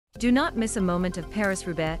Do not miss a moment of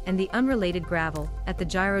Paris-Roubaix and the unrelated gravel at the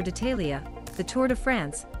Giro d'Italia, the Tour de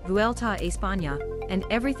France, Vuelta a España, and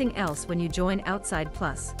everything else when you join Outside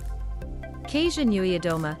Plus. Kasia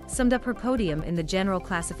Niewiadoma summed up her podium in the general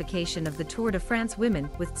classification of the Tour de France Women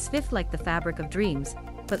with Zwift like the fabric of dreams,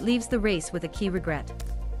 but leaves the race with a key regret.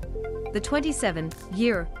 The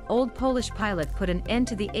 27-year-old Polish pilot put an end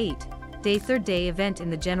to the 8-day third-day event in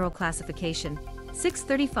the general classification,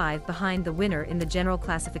 6:35 behind the winner in the general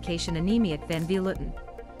classification Annemiek Van Vleuten.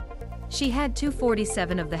 She had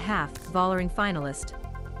 2:47 of the half, vollering finalist.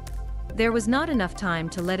 There was not enough time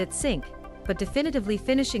to let it sink, but definitively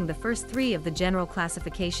finishing the first three of the general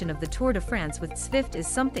classification of the Tour de France with Zwift is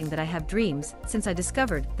something that I have dreams since I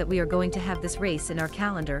discovered that we are going to have this race in our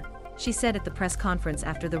calendar, she said at the press conference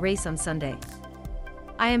after the race on Sunday.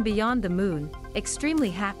 I am beyond the moon, extremely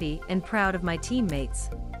happy and proud of my teammates.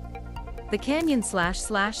 The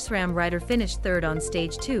Canyon/Sram Rider finished third on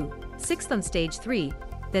stage 2, sixth on stage 3,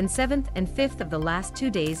 then 7th and 5th of the last 2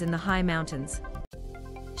 days in the high mountains.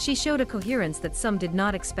 She showed a coherence that some did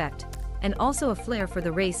not expect, and also a flair for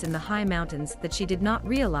the race in the high mountains that she did not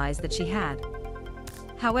realize that she had.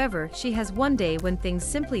 However, she has one day when things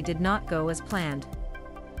simply did not go as planned.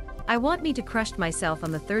 I want me to crushed myself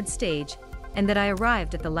on the third stage, and that I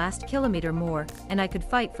arrived at the last kilometer more, and I could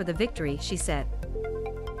fight for the victory, she said.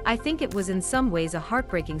 I think it was in some ways a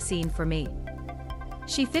heartbreaking scene for me.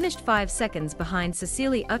 She finished 5 seconds behind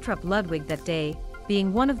Cecilie Uttrup Ludwig that day,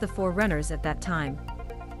 being one of the 4 runners at that time.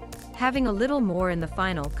 Having a little more in the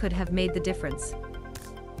final could have made the difference.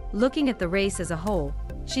 Looking at the race as a whole,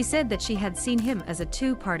 she said that she had seen him as a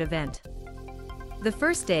 2-part event. The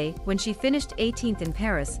first day, when she finished 18th in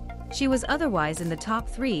Paris, she was otherwise in the top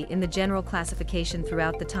 3 in the general classification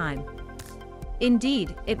throughout the time.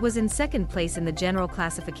 Indeed, it was in second place in the general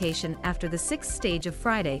classification after the 6th stage of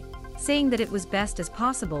Friday, saying that it was best as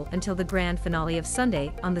possible until the grand finale of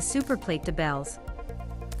Sunday on the Superplate de Belles.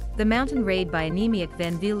 The mountain raid by Annemiek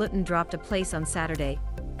Van Vleuten dropped a place on Saturday,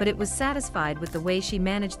 but it was satisfied with the way she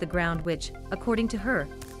managed the ground which, according to her,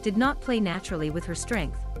 did not play naturally with her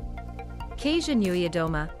strength. Kasia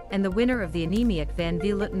Niewiadoma, and the winner of the Annemiek Van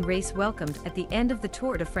Vleuten race welcomed at the end of the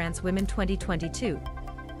Tour de France Women 2022.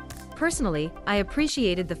 Personally, I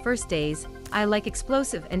appreciated the first days, I like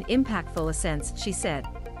explosive and impactful ascents, she said.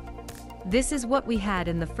 This is what we had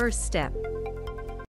in the first step.